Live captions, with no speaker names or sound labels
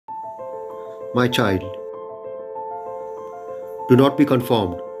My child, do not be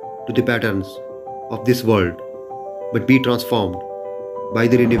conformed to the patterns of this world, but be transformed by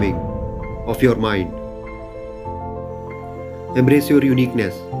the renewing of your mind. Embrace your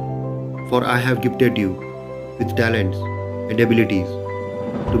uniqueness, for I have gifted you with talents and abilities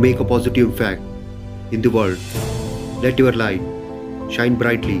to make a positive impact in the world. Let your light shine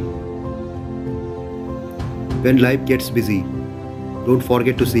brightly. When life gets busy, don't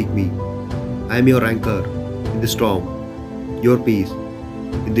forget to seek me. I am your anchor in the storm, your peace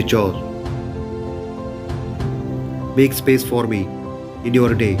in the chores. Make space for me in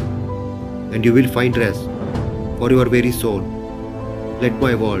your day, and you will find rest for your very soul. Let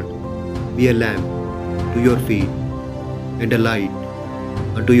my word be a lamp to your feet and a light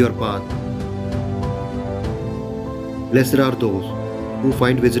unto your path. Blessed are those who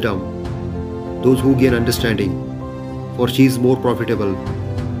find wisdom, those who gain understanding, for she is more profitable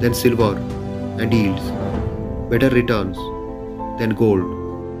than silver and yields better returns than gold.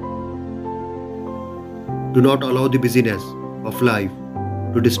 Do not allow the busyness of life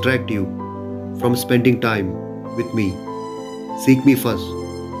to distract you from spending time with me. Seek me first.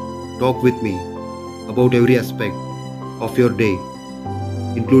 Talk with me about every aspect of your day,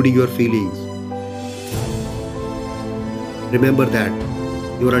 including your feelings. Remember that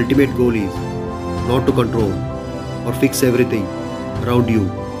your ultimate goal is not to control or fix everything around you.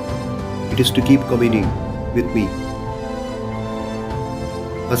 It is to keep communing with me.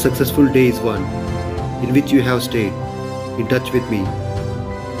 A successful day is one in which you have stayed in touch with me.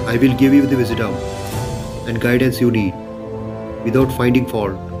 I will give you the wisdom and guidance you need without finding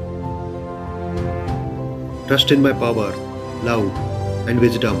fault. Trust in my power, love, and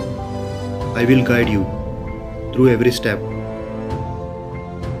wisdom. I will guide you through every step.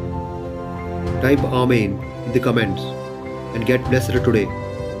 Type Amen in the comments and get blessed today.